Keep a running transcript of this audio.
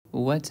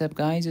What's up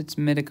guys, it's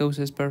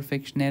Medicosis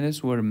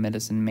Perfectionalis where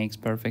medicine makes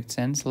perfect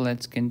sense.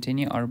 Let's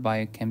continue our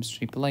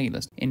biochemistry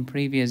playlist. In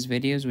previous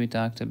videos we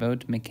talked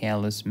about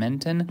Michaelis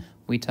Mentin,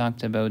 we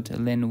talked about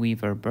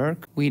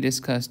Lineweaver-Burk, we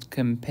discussed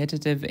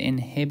competitive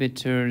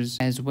inhibitors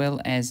as well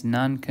as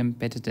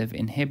non-competitive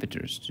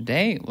inhibitors.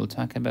 Today we'll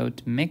talk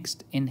about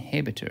mixed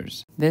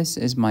inhibitors. This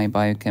is my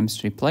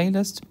biochemistry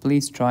playlist.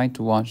 Please try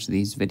to watch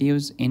these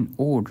videos in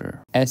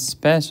order,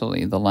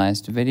 especially the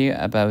last video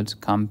about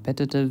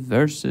competitive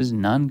versus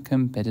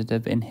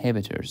non-competitive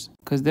inhibitors,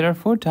 because there are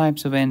 4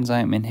 types of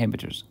enzyme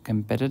inhibitors: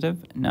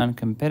 competitive,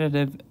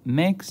 non-competitive,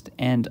 mixed,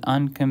 and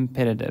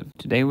uncompetitive.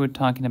 Today we're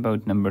talking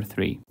about number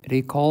 3.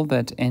 Recall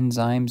that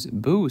enzymes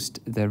boost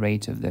the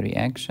rate of the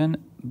reaction,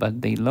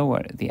 but they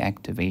lower the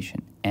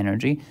activation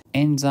energy.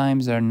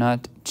 Enzymes are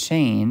not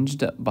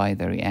changed by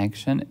the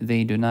reaction.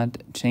 They do not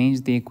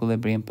change the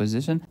equilibrium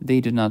position. They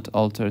do not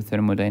alter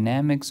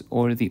thermodynamics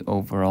or the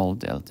overall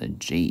delta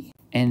G.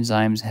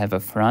 Enzymes have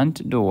a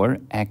front door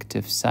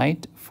active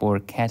site for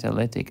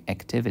catalytic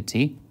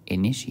activity,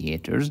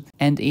 initiators,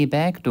 and a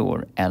back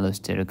door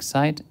allosteric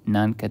site,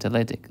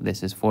 non-catalytic.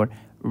 This is for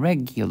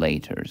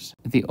regulators.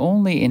 The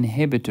only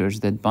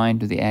inhibitors that bind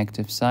to the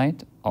active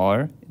site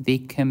are the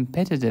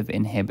competitive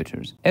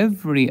inhibitors.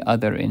 Every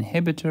other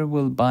inhibitor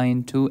will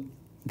bind to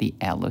the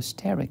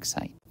allosteric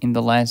site. In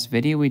the last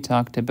video, we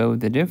talked about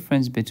the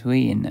difference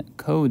between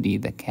Cody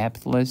the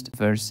capitalist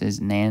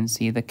versus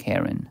Nancy the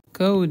Karen.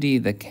 Cody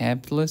the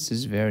capitalist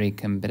is very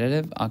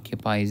competitive,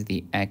 occupies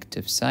the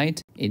active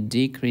site. It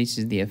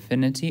decreases the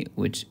affinity,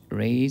 which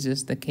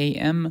raises the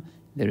Km.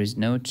 There is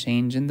no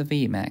change in the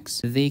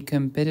Vmax. The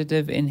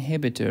competitive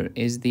inhibitor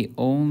is the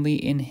only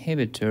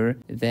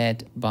inhibitor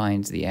that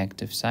binds the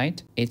active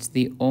site. It's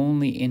the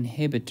only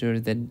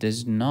inhibitor that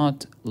does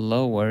not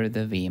lower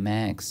the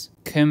Vmax.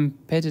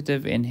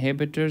 Competitive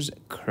inhibitors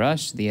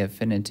crush the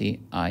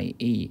affinity,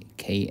 i.e.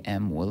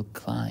 Km will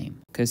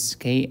climb, because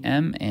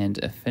Km and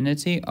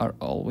affinity are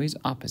always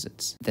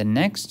opposites. The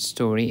next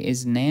story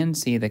is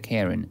Nancy the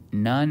Karen,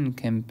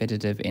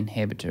 non-competitive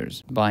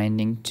inhibitors,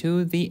 binding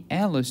to the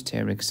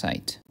allosteric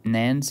site.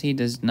 Nancy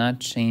does not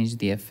change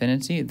the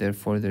affinity,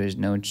 therefore there is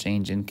no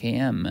change in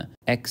Km.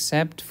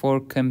 Except for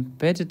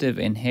competitive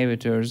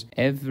inhibitors,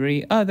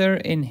 every other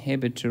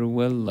inhibitor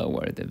will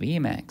lower the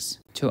Vmax.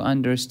 To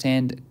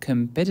understand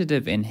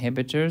competitive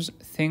inhibitors,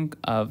 think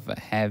of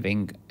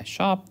having a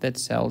shop that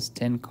sells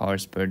 10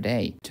 cars per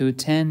day to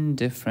 10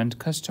 different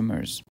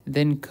customers.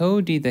 Then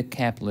Cody the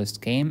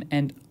capitalist came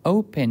and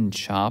opened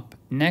shop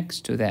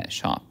next to that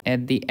shop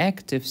at the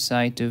active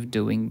site of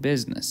doing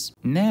business.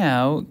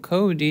 Now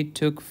Cody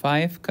took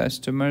 5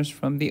 customers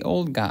from the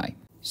old guy.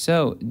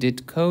 So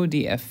did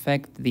Cody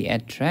affect the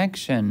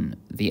attraction,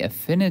 the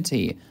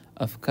affinity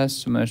of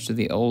customers to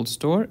the old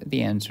store?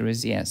 The answer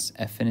is yes.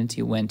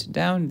 Affinity went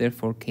down,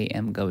 therefore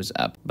Km goes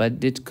up. But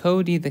did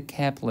Cody the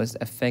capitalist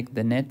affect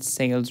the net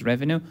sales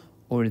revenue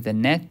or the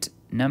net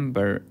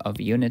number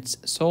of units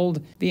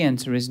sold? The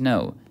answer is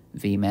no.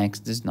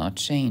 Vmax does not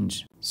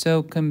change.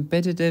 So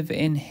competitive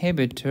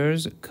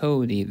inhibitors,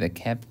 Cody the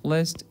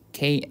capitalist,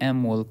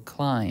 Km will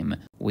climb.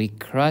 We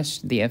crush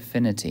the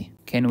affinity.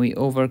 Can we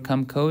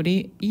overcome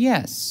Cody?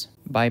 Yes,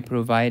 by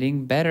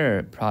providing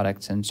better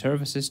products and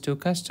services to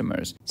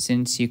customers.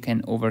 Since you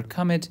can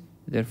overcome it,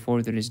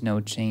 therefore there is no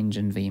change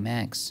in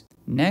Vmax.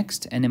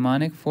 Next, a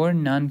mnemonic for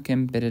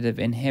non-competitive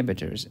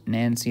inhibitors,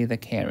 Nancy the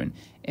Karen.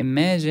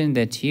 Imagine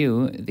that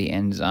you, the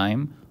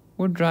enzyme,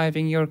 were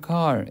driving your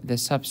car, the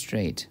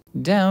substrate,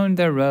 down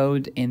the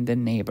road in the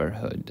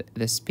neighborhood.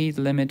 The speed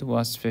limit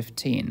was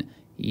 15.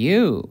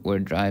 You were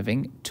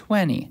driving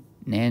 20.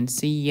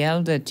 Nancy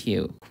yelled at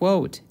you,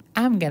 quote,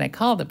 "I'm gonna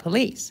call the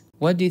police."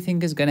 What do you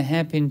think is gonna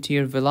happen to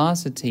your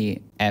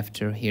velocity?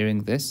 After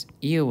hearing this,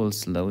 you will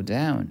slow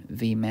down.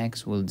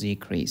 Vmax will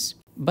decrease.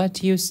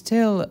 But you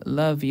still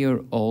love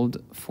your old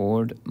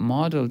Ford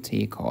Model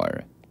T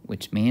car,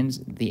 which means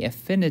the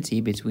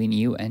affinity between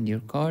you and your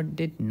car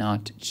did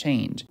not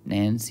change.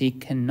 Nancy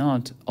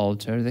cannot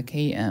alter the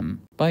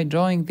Km. By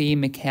drawing the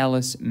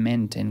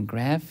Michaelis-Mentin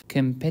graph,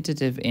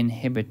 competitive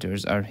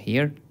inhibitors are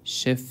here,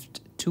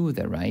 shift to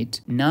the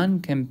right.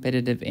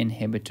 Non-competitive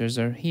inhibitors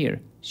are here,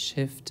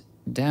 shift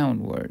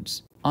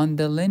downwards. On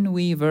the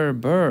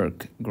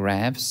Lineweaver-Burk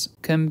graphs,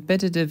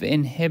 competitive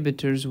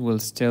inhibitors will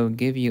still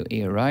give you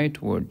a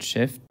rightward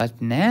shift,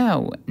 but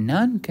now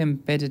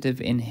non-competitive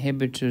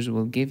inhibitors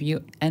will give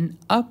you an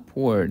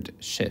upward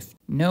shift.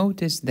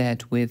 Notice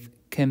that with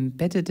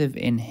competitive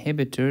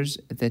inhibitors,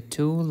 the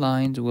 2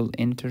 lines will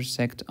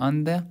intersect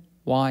on the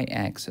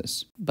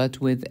y-axis,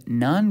 but with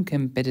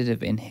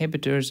non-competitive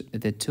inhibitors,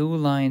 the 2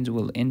 lines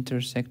will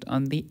intersect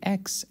on the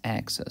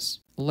x-axis.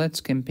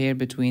 Let's compare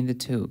between the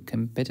two,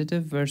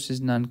 competitive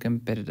versus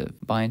non-competitive.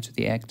 Bind to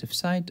the active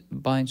site,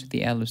 bind to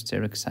the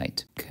allosteric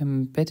site.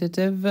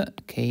 Competitive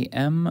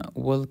Km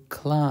will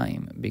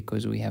climb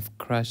because we have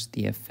crushed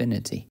the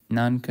affinity.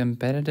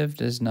 Non-competitive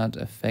does not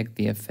affect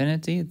the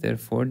affinity,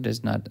 therefore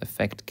does not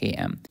affect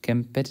Km.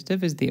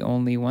 Competitive is the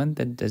only one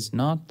that does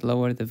not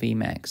lower the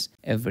Vmax.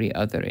 Every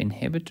other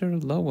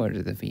inhibitor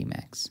lowered the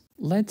Vmax.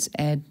 Let's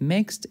add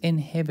mixed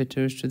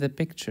inhibitors to the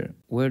picture.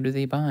 Where do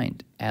they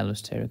bind?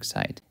 Allosteric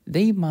site.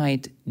 They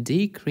might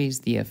decrease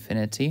the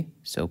affinity,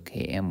 so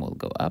Km will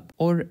go up,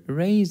 or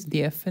raise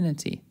the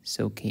affinity,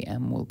 so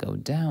Km will go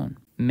down.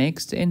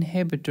 Mixed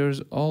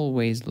inhibitors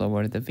always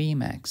lower the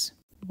Vmax.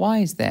 Why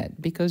is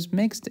that? Because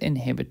mixed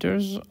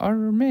inhibitors are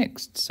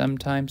mixed.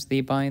 Sometimes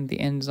they bind the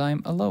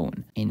enzyme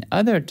alone. In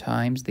other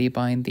times, they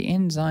bind the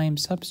enzyme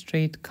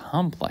substrate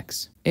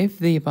complex. If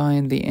they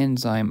bind the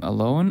enzyme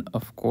alone,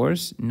 of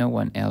course, no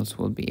one else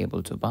will be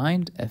able to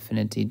bind.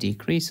 Affinity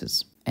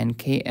decreases, and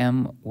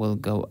Km will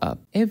go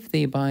up. If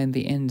they bind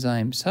the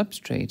enzyme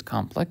substrate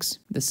complex,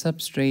 the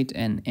substrate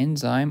and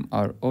enzyme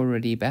are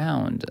already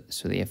bound,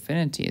 so the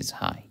affinity is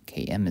high.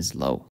 Km is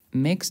low.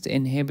 Mixed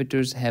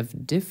inhibitors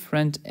have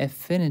different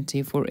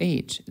affinity for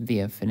H. The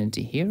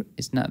affinity here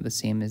is not the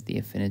same as the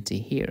affinity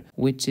here,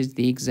 which is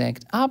the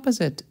exact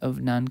opposite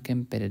of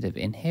non-competitive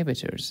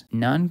inhibitors.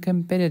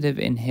 Non-competitive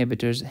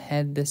inhibitors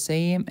had the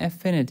same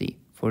affinity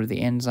for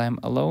the enzyme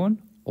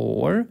alone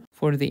or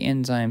for the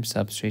enzyme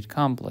substrate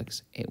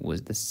complex. It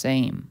was the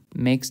same.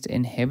 Mixed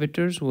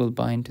inhibitors will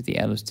bind to the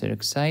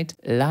allosteric site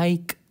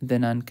like the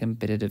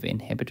non-competitive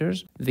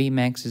inhibitors.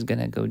 Vmax is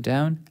gonna go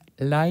down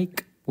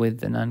like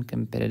with the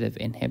non-competitive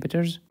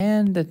inhibitors,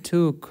 and the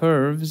two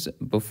curves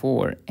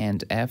before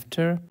and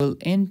after will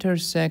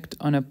intersect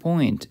on a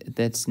point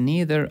that's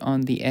neither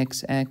on the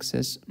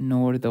x-axis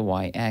nor the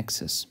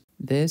y-axis.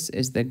 This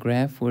is the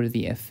graph where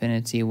the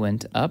affinity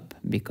went up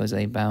because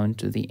I bound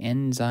to the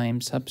enzyme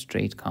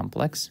substrate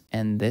complex,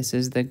 and this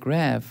is the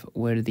graph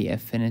where the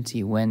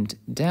affinity went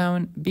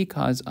down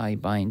because I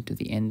bind to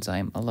the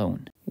enzyme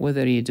alone.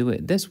 Whether you do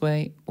it this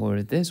way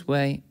or this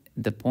way,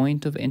 the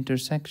point of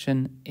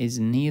intersection is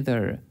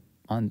neither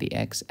on the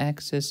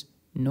x-axis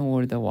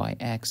nor the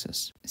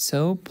y-axis.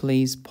 So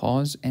please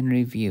pause and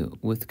review.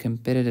 With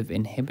competitive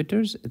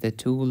inhibitors, the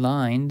two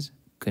lines,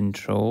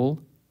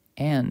 control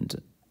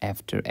and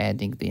after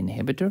adding the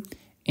inhibitor,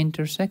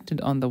 intersected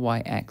on the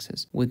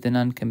y-axis. With the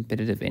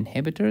non-competitive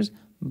inhibitors,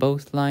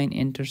 both lines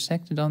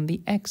intersected on the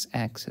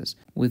x-axis.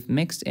 With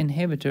mixed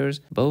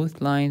inhibitors,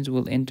 both lines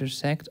will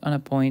intersect on a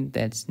point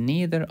that's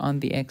neither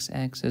on the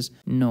x-axis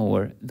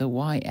nor the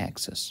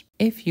y-axis.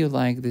 If you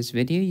like this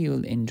video,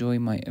 you'll enjoy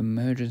my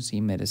emergency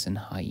medicine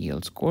high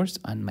yields course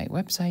on my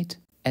website,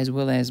 as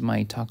well as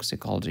my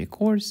toxicology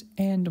course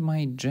and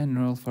my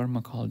general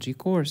pharmacology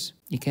course.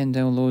 You can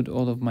download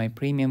all of my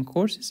premium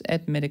courses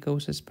at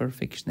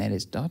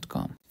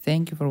medicosisperfectionalis.com.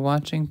 Thank you for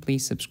watching.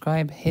 Please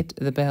subscribe, hit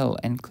the bell,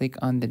 and click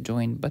on the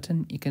join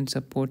button. You can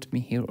support me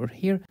here or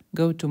here.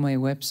 Go to my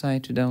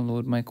website to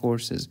download my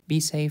courses.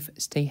 Be safe,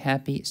 stay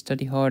happy,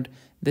 study hard.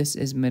 This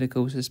is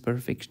Medicosis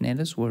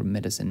Perfectionalis, where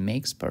medicine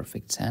makes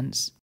perfect sense.